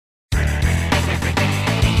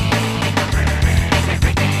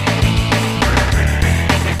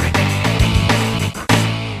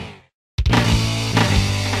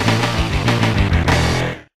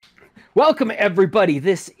Welcome, everybody.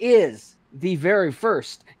 This is the very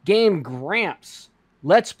first Game Gramps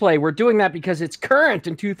Let's Play. We're doing that because it's current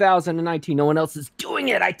in 2019. No one else is doing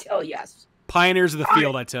it, I tell you. Pioneers of the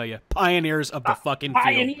field, I tell you. Pioneers of the fucking field.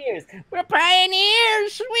 Pioneers. We're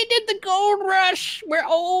pioneers. We did the gold rush. We're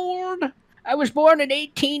old. I was born in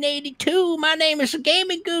 1882. My name is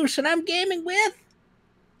Gaming Goose, and I'm gaming with...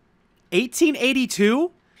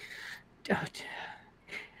 1882? No.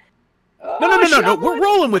 We're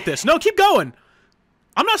rolling with this. No, keep going.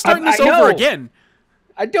 I'm not starting this over again.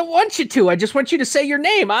 I don't want you to. I just want you to say your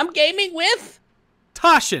name. I'm gaming with...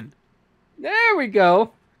 Toshin. There we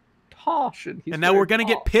go. Toshin. And now we're going to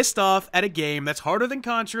get pissed off at a game that's harder than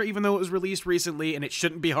Contra, even though it was released recently, and it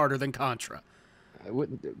shouldn't be harder than Contra.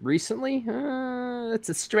 Recently? That's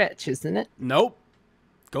a stretch, isn't it? Nope.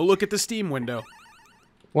 Go look at the Steam window.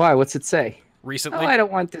 Why? What's it say? Recently. Oh, I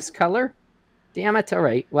don't want this color. Damn it. All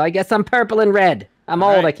right. Well, I guess I'm purple and red. I'm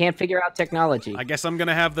old. I can't figure out technology. I guess I'm going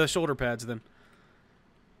to have the shoulder pads then.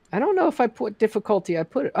 I don't know if I put difficulty. I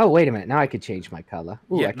put it. Oh, wait a minute. Now I could change my color.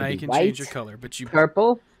 Ooh, yeah, now you can change your color. But you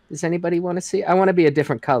purple. Does anybody want to see? I want to be a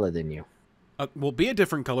different color than you. Well, be a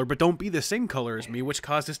different color, but don't be the same color as me, which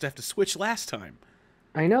caused us to have to switch last time.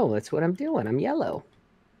 I know. That's what I'm doing. I'm yellow.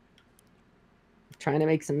 I'm trying to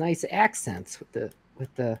make some nice accents with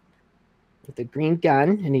the green gun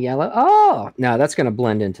and the yellow. Oh, no, that's going to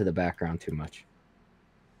blend into the background too much,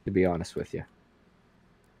 to be honest with you.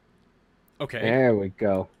 Okay. There we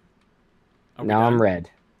go. Now I'm red.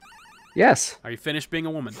 Yes. Are you finished being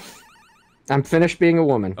a woman? I'm finished being a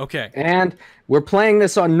woman. Okay. And we're playing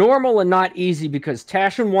this on normal and not easy because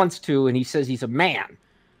Tashin wants to, and he says he's a man.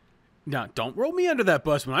 No, don't roll me under that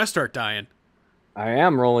bus when I start dying. I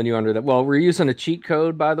am rolling you under that. Well, we're using a cheat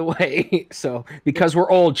code, by the way. So, because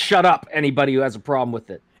we're old, shut up, anybody who has a problem with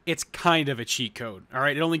it. It's kind of a cheat code. All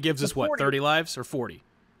right, it only gives us, what, 30 lives or 40?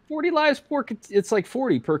 40 lives per... It's like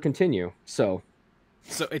 40 per continue, so...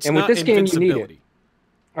 So it's and not with this game, you need it.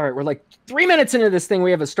 All right, we're like 3 minutes into this thing.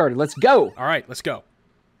 We haven't started. Let's go. All right, let's go.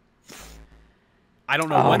 I don't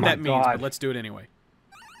know what that means, but let's do it anyway.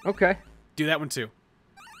 Okay. Do that one too.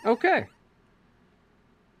 Okay.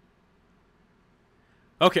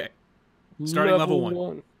 Okay. Starting level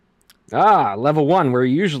one. Ah, level 1. We're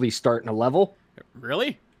usually starting a level.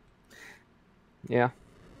 Really? Yeah.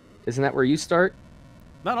 Isn't that where you start?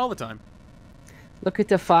 Not all the time. Look at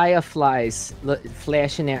the fireflies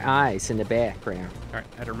flashing their eyes in the background. All right,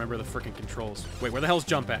 I had to remember the freaking controls. Wait, where the hell's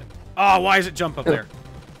jump at? Oh, why is it jump up there?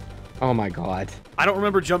 Oh my god. I don't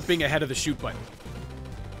remember jumping ahead of the shoot button.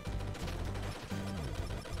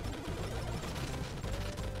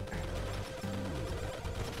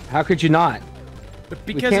 How could you not? Because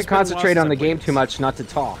we can't concentrate on the game too much not to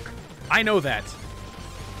talk. I know that.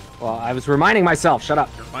 Well, I was reminding myself. Shut up.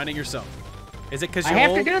 You're reminding yourself. Is it because you're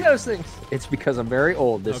old? I have to do those things. It's because I'm very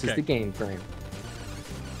old. This is the game frame.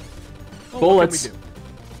 Well, bullets. What can we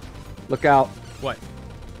do? Look out. What?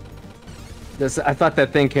 I thought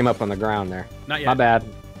that thing came up on the ground there. Not yet. My bad.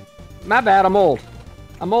 My bad. I'm old.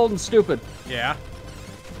 I'm old and stupid. Yeah.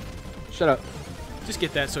 Shut up. Just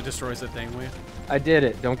get that so it destroys that thing, will you? I did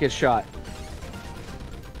it. Don't get shot.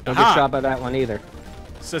 Don't get shot by that one either.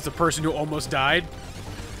 Says the person who almost died.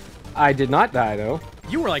 I did not die, though.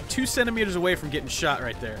 You were like 2 centimeters away from getting shot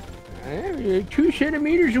right there. 2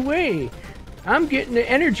 centimeters away. I'm getting the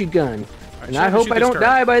energy gun. Right, and I hope I don't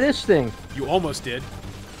die by this thing. You almost did.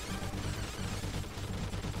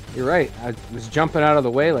 You're right. I was jumping out of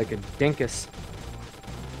the way like a dinkus.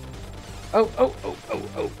 Oh.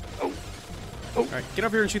 All right, get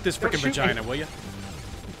over here and shoot this freaking vagina, will you?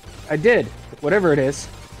 I did. Whatever it is.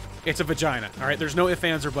 It's a vagina. All right, there's no ifs,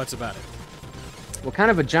 ands, or buts about it. What kind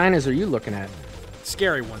of vaginas are you looking at?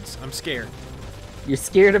 Scary ones. I'm scared. You're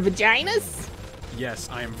scared of vaginas? Yes,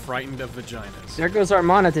 I am frightened of vaginas. There goes our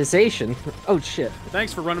monetization. Oh, shit.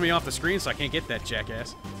 Thanks for running me off the screen so I can't get that,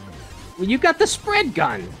 jackass. Well, you got the spread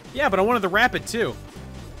gun. Yeah, but I wanted the rapid, too.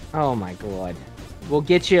 Oh, my God. We'll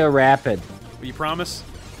get you a rapid. Will you promise?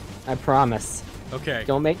 I promise. Okay.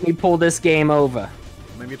 Don't make me pull this game over.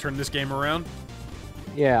 Maybe turn this game around?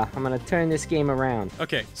 Yeah, I'm going to turn this game around.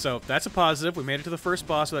 Okay, so that's a positive. We made it to the first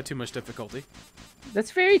boss without too much difficulty.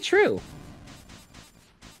 That's very true.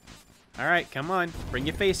 All right, come on. Bring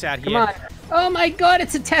your face out here. Come on. Oh, my God,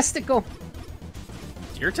 it's a testicle.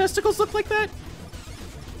 Do your testicles look like that?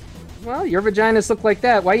 Well, your vaginas look like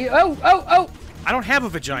that. Why you... Oh! I don't have a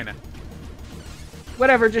vagina.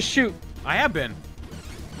 Whatever, just shoot. I have been.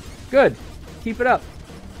 Good. Keep it up.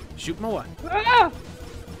 Shoot my what? Ah!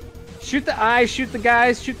 Shoot the eyes, shoot the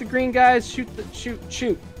guys, shoot the green guys, shoot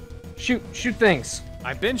things.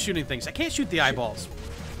 I've been shooting things. I can't shoot the eyeballs.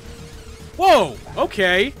 Whoa!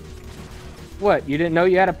 Okay. What? You didn't know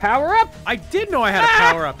you had a power up? I did know I had a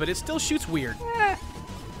power up, but it still shoots weird.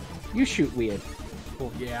 You shoot weird.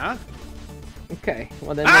 Well, yeah. Okay.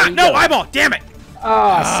 Well then. No eyeball! Damn it!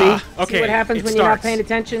 Oh, see? Okay. See what happens when you're not paying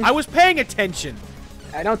attention? I was paying attention.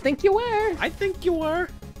 I don't think you were. I think you were.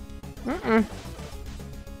 You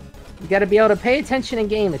gotta be able to pay attention in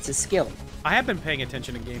game. It's a skill. I have been paying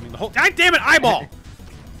attention in gaming the whole. God damn it! Eyeball!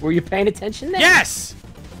 Were you paying attention then? Yes.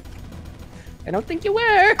 I don't think you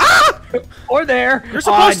were. Or there. You're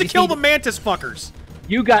supposed to kill the mantis fuckers.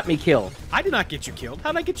 You got me killed. I did not get you killed.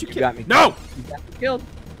 How did I get you killed? Got me no. Killed. You got me killed.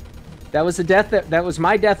 That was a death. That was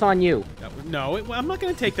my death on you. No, I'm not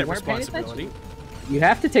going to take that responsibility. You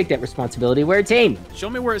have to take that responsibility. We're a team. Show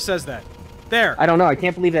me where it says that. There. I don't know. I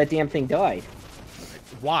can't believe that damn thing died.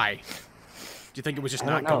 Why? Do you think it was just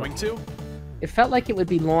not going to? It felt like it would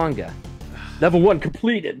be longer. Level 1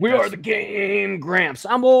 completed. We are the Game Gramps.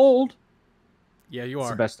 I'm old. Yeah, you are.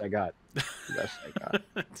 It's the best I got. The best I got.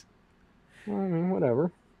 Well, I mean,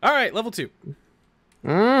 whatever. All right, level 2.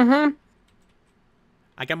 Mm-hmm.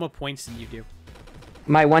 I got more points than you do.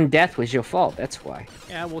 My one death was your fault. That's why.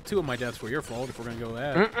 Yeah, well, 2 of my deaths were your fault if we're going to go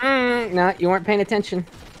that. No, you weren't paying attention.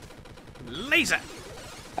 Laser!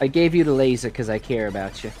 I gave you the laser because I care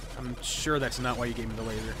about you. I'm sure that's not why you gave me the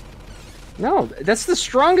laser. No, that's the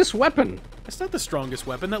strongest weapon. That's not the strongest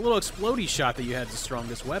weapon. That little explodey shot that you had is the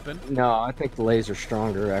strongest weapon. No, I think the laser's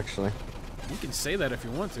stronger, actually. You can say that if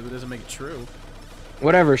you want to. It doesn't make it true.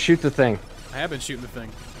 Whatever, shoot the thing. I have been shooting the thing.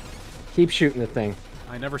 Keep shooting the thing.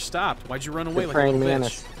 I never stopped. Why'd you run away like a little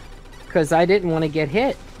bitch? Because I didn't want to get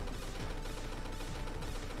hit.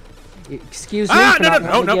 Excuse me for not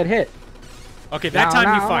wanting to get hit. Okay, that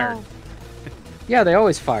time you fired. Yeah, they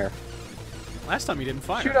always fire. Last time you didn't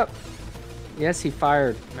fire. Shoot up. Yes, he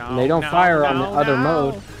fired. No, and they don't fire on the other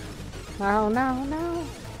mode. No.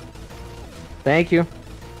 Thank you.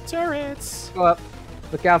 Turrets. Go up.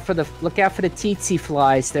 Look out for the tsetse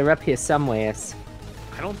flies. They're up here somewhere.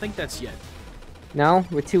 I don't think that's yet. No,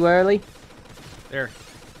 we're too early. There.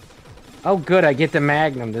 Oh, good. I get the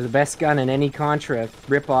Magnum. They're the best gun in any Contra,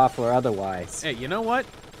 ripoff or otherwise. Hey, you know what?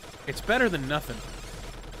 It's better than nothing.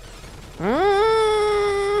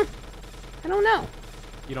 I don't know.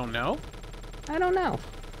 You don't know? I don't know.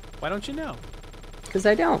 Why don't you know? Because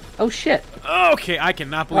I don't. Oh, shit. Okay, I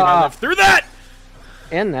cannot believe I lived through that!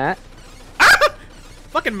 And that. Ah!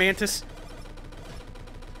 Fucking mantis.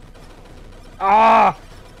 Ah!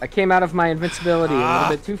 I came out of my invincibility a little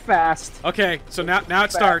bit too fast. Okay, so now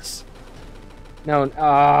it starts. No,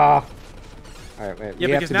 all right, wait. Yeah,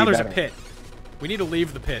 because now there's a pit. We need to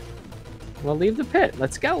leave the pit. Well, leave the pit.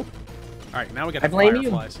 Let's go. All right, now we got the blame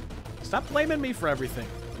fireflies. Stop blaming me for everything.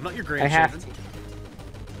 I'm not your I grandchildren. have to.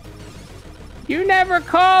 You never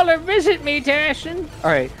call or visit me, Tashin. All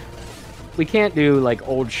right. We can't do, like,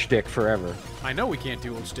 old shtick forever. I know we can't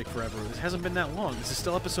do old shtick forever. This hasn't been that long. This is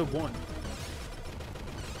still episode 1.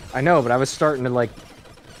 I know, but I was starting to, like,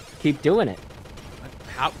 keep doing it.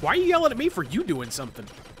 Why are you yelling at me for you doing something?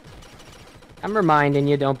 I'm reminding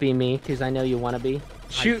you, don't be me, because I know you want to be.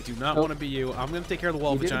 Shoot. I do not want to be you. I'm going to take care of the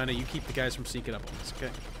wall vagina. You keep the guys from sneaking up on us,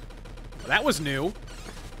 okay? Well, that was new.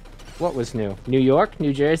 What was new? New York?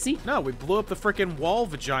 New Jersey? No, we blew up the frickin' wall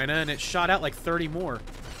vagina, and it shot out like 30 more.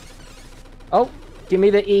 Oh, give me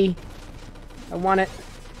the E. I want it.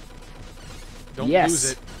 Don't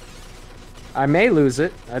lose it. I may lose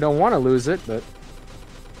it. I don't want to lose it, but...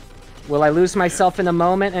 Will I lose myself in a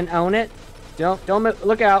moment and own it? Don't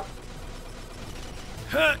look out.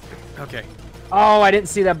 Okay. Oh, I didn't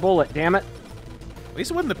see that bullet, damn it. At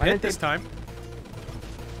least it wasn't the pit this time.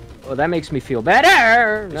 Oh, that makes me feel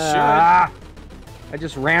better. It should. I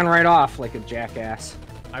just ran right off like a jackass.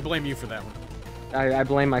 I blame you for that one. I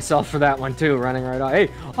blame myself for that one too, running right off. Hey,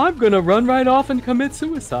 I'm gonna run right off and commit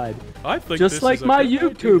suicide. I think just like my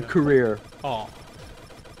YouTube career. Oh.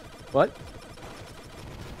 What?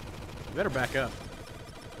 You better back up.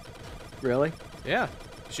 Really? Yeah.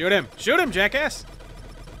 Shoot him. Shoot him, jackass.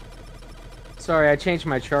 Sorry, I changed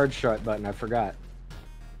my charge shot button. I forgot.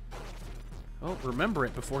 Oh, remember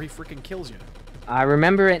it before he freaking kills you. I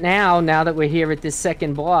remember it now that we're here at this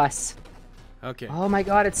second boss. Okay. Oh my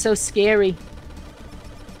god, it's so scary.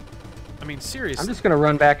 I mean, seriously. I'm just gonna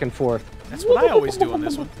run back and forth. That's what I always do on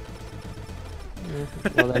this one.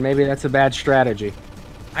 Well, then maybe that's a bad strategy.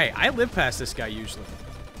 Hey, I live past this guy usually.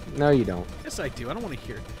 No, you don't. Yes, I do. I don't want to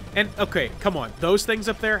hear it. And, okay, come on. Those things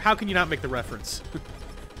up there, how can you not make the reference?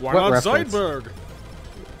 Why not Zoidberg?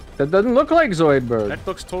 That doesn't look like Zoidberg. That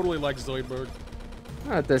looks totally like Zoidberg.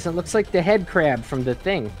 No, it doesn't. It looks like the head crab from The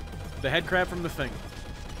Thing. The head crab from The Thing.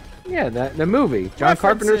 Yeah, the movie. John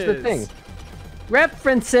Carpenter's The Thing.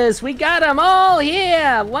 References. We got them all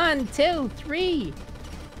here. 1, 2, 3.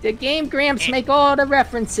 The Game Gramps make all the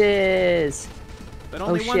references. But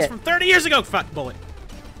only ones from 30 years ago, fat bullet.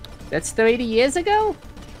 That's 30 years ago?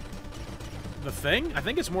 The Thing? I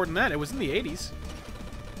think it's more than that. It was in the 80s.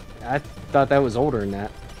 I thought that was older than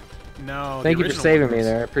that. No. Thank you for saving me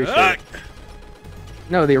there. I appreciate it.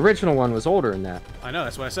 No, the original one was older than that. I know,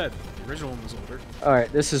 that's what I said. The original one was older.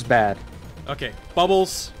 Alright, this is bad. Okay,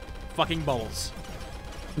 bubbles. Fucking bubbles.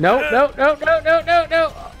 No, no, no, no, no, no,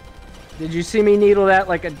 no! Did you see me needle that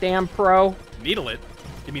like a damn pro? Needle it?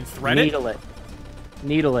 You mean thread it? Needle it.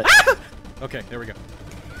 Needle it. Okay, there we go.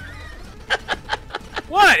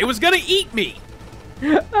 What? It was gonna eat me!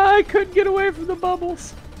 I couldn't get away from the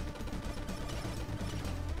bubbles.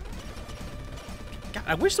 God,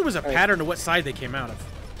 I wish there was a pattern to what side they came out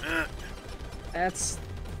of. That's...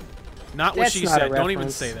 Not what she said. Don't even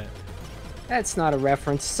say that. That's not a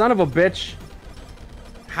reference. Son of a bitch.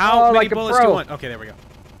 How many bullets do you want? Okay, there we go.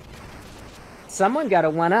 Someone got a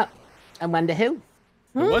 1-up. I wonder who.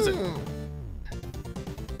 Who was it?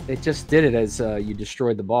 It just did it as you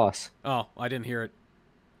destroyed the boss. Oh, I didn't hear it.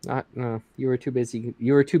 No, you were too busy.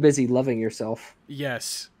 You were too busy loving yourself.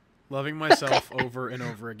 Yes, loving myself over and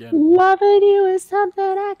over again. Loving you is something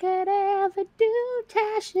I could ever do.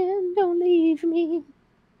 Tashin, don't leave me.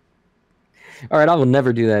 All right, I will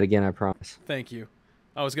never do that again. I promise. Thank you.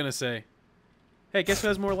 I was gonna say, hey, guess who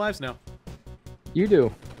has more lives now? You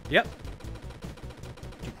do. Yep.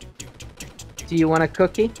 Do you want a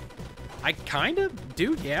cookie? I kind of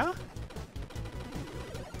do, yeah.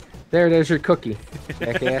 There's your cookie,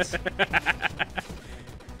 jackass.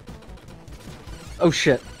 Oh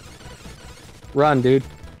shit! Run, dude.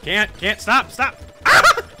 Can't stop. Ah!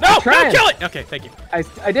 No, don't kill it. Okay, thank you.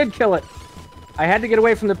 I did kill it. I had to get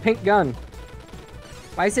away from the pink gun.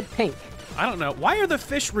 Why is it pink? I don't know. Why are the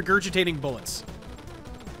fish regurgitating bullets?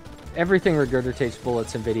 Everything regurgitates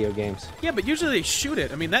bullets in video games. Yeah, but usually they shoot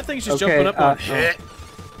it. I mean, that thing's just jumping up on it.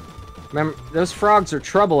 Remember, those frogs are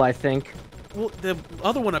trouble, I think. Well, the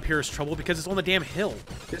other one up here is trouble because it's on the damn hill.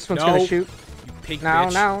 This one's gonna shoot. You pink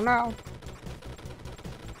bitch. No.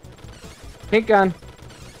 Pink gun.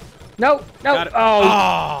 No.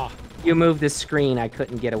 Oh. You moved the screen. I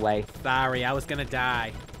couldn't get away. Sorry, I was gonna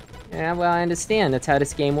die. Yeah, well, I understand. That's how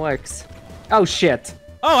this game works. Oh, shit.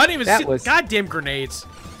 Oh, I didn't even see goddamn grenades.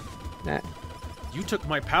 That... You took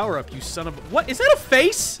my power up, you son of a... What? Is that a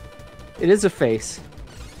face? It is a face.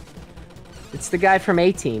 It's the guy from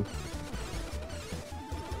 18.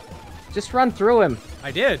 Just run through him.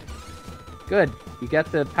 I did. Good. You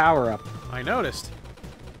got the power up. I noticed.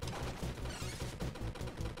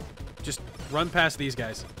 Just run past these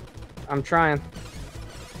guys. I'm trying.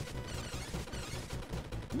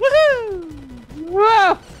 Woohoo!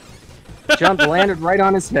 Whoa! Jumped, landed right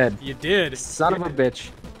on his head. You did. Son of a bitch.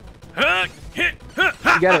 You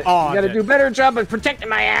gotta do a better job of protecting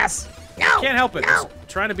my ass. No, can't help it. No.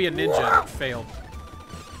 Trying to be a ninja failed.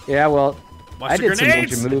 Yeah, well, watch I did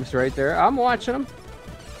grenades. some ninja moves right there. I'm watching them.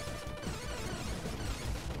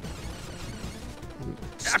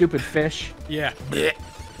 Stupid fish. Yeah. There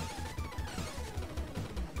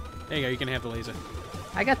you go. You can have the laser.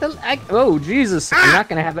 I got the... oh, Jesus. I'm not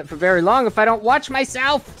going to have it for very long if I don't watch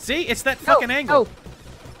myself. See? It's that fucking angle.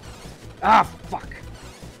 Ah, fuck.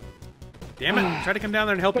 Damn it. I tried to come down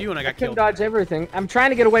there and help you and I got killed. Dodge everything. I'm trying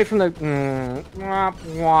to get away from the...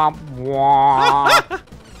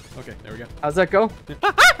 Okay, there we go. How's that go?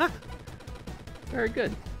 Very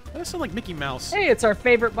good. That sounds like Mickey Mouse. Hey, it's our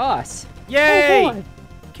favorite boss. Yay! Oh, boy.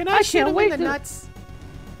 Can I shoot him in the nuts?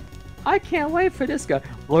 I can't wait for this guy.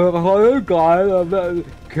 Kill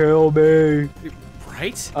me.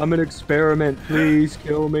 Right? I'm an experiment. Please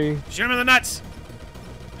kill me. Shoot him in the nuts.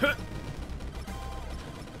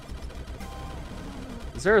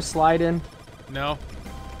 Is there a slide in? No.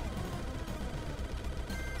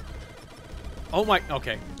 Oh my.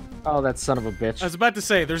 Okay. Oh, that son of a bitch. I was about to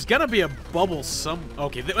say, there's gonna be a bubble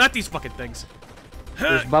Okay, not these fucking things.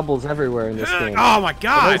 There's bubbles everywhere in this game. Oh my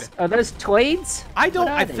god! Are those Twades?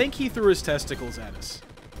 I think he threw his testicles at us.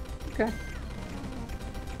 Okay.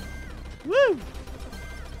 Woo!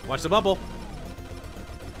 Watch the bubble.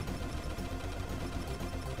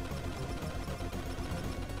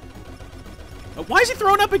 Oh, why is he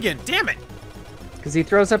throwing up again? Damn it! Because he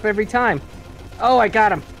throws up every time. Oh, I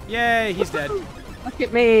got him. Yay, he's dead. Look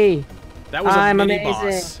at me. That was a mini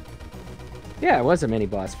boss. Yeah, it was a mini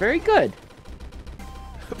boss. Very good.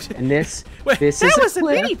 And this that was a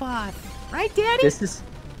mini boss, right, Daddy?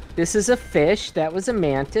 This is a fish. That was a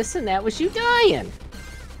mantis, and that was you dying.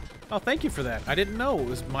 Oh, thank you for that. I didn't know it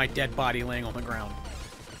was my dead body laying on the ground.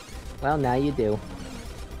 Well, now you do.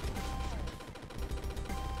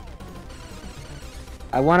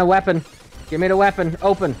 I want a weapon. Give me the weapon.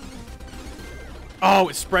 Open. Oh,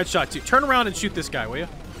 it's spread shot too. Turn around and shoot this guy, will you?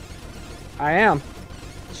 I am.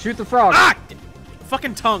 Shoot the frog. Ah!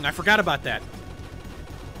 Fucking tongue. I forgot about that.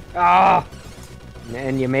 Ah!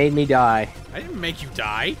 And you made me die. I didn't make you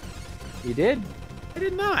die. You did. I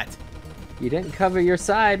did not. You didn't cover your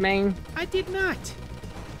side, man. I did not.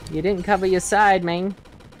 You didn't cover your side, man. God.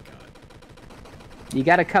 You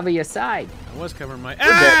gotta cover your side. I was covering my...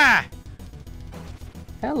 Ah!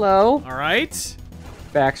 Hello. All right.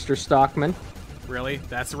 Baxter Stockman. Really?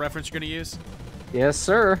 That's the reference you're gonna use? Yes,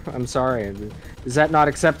 sir. I'm sorry. Is that not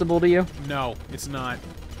acceptable to you? No, it's not.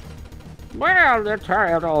 Well, the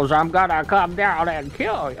turtles, I'm gonna come down and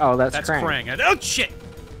kill you. Oh, that's Krang. Krang. Oh, shit!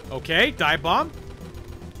 Okay, dive bomb.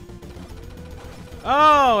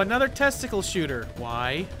 Oh, another testicle shooter.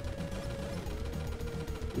 Why?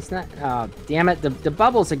 He's not... Oh, damn it. The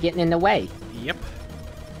bubbles are getting in the way. Yep.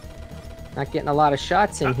 Not getting a lot of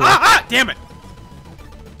shots in here. Damn it!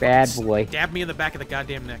 Bad boy. Stab me in the back of the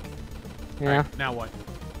goddamn neck. Yeah. Right, now what?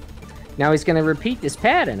 Now he's gonna repeat this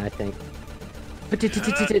pattern, I think.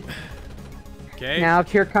 Okay. Now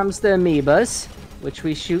here comes the amoebas, which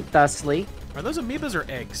we shoot thusly. Are those amoebas or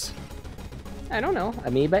eggs? I don't know.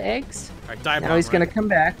 Amoeba eggs? Alright, dive bomb. Now he's gonna come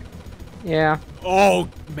back. Yeah. Oh,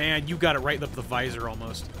 man, you got it right up the visor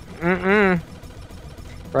almost.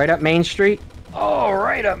 Right up Main Street? Oh,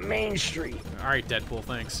 right up Main Street. Alright, Deadpool,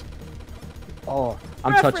 thanks. Oh,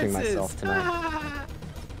 I'm touching myself tonight.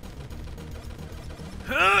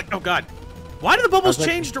 Oh, God. Why do the bubbles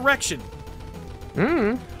change direction?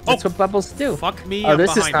 That's what bubbles do. Fuck me. Oh,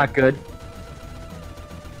 this is not good.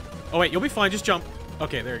 Oh, wait, you'll be fine. Just jump.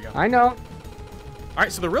 Okay, there you go. I know. All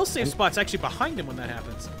right, so the real safe spot's actually behind him when that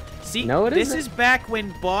happens. See, no, this is back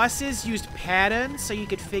when bosses used patterns so you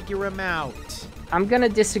could figure them out. I'm gonna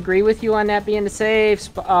disagree with you on that being the safe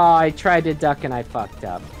spot. Oh, I tried to duck and I fucked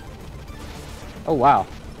up. Oh, wow.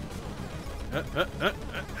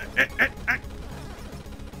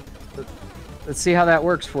 Let's see how that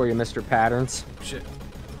works for you, Mr. Patterns. Shit.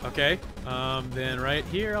 Okay. Then right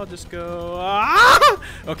here, I'll just go... Ah!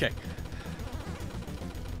 Okay.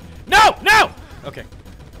 No! No! Okay.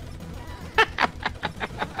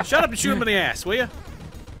 Shut up and shoot him in the ass, will you?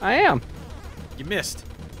 I am. You missed.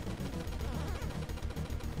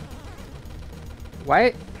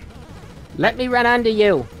 Wait. Let me run under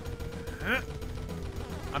you.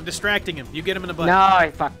 I'm distracting him. You get him in the butt. No,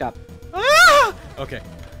 I fucked up. Ah! Okay.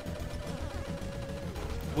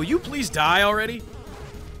 Will you please die already?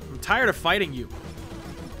 I'm tired of fighting you.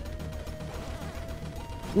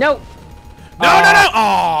 No. No, no, no!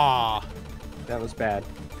 Aww. That was bad.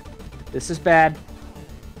 This is bad.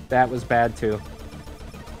 That was bad, too.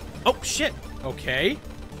 Oh, shit. Okay.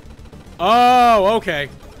 Oh, okay.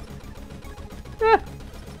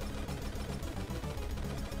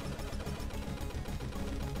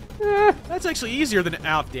 That's actually easier than...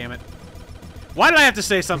 Oh, damn it. Why did I have to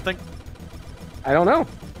say something? I don't know.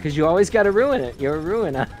 Because you always got to ruin it. You're a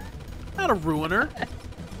ruiner. Not a ruiner.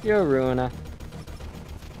 You're a ruiner.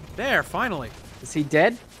 There, finally. Is he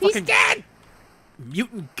dead? He's dead!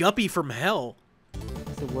 Mutant guppy from hell.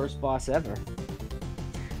 He's the worst boss ever.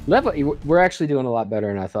 We're actually doing a lot better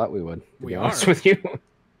than I thought we would, to be honest with you.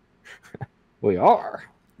 We are.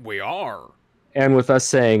 We are. And with us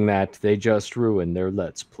saying that, they just ruined their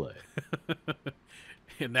Let's Play.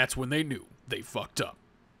 And that's when they knew they fucked up.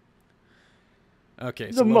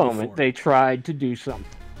 Okay, so the moment they tried to do something.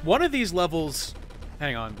 One of these levels...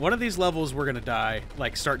 Hang on. One of these levels we're going to die.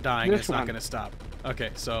 Like, start dying. It's not going to stop.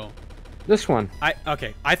 Okay, so... This one.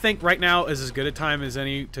 Okay, I think right now is as good a time as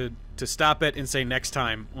any to stop it and say next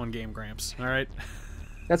time on Game Gramps. All right?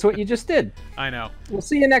 That's what you just did. I know. We'll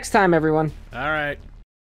see you next time, everyone. All right.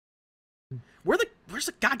 Where's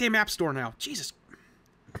the goddamn App Store now? Jesus.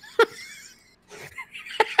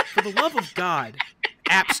 For the love of God.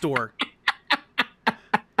 App Store.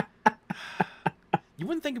 You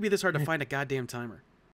wouldn't think it'd be this hard to find a goddamn timer.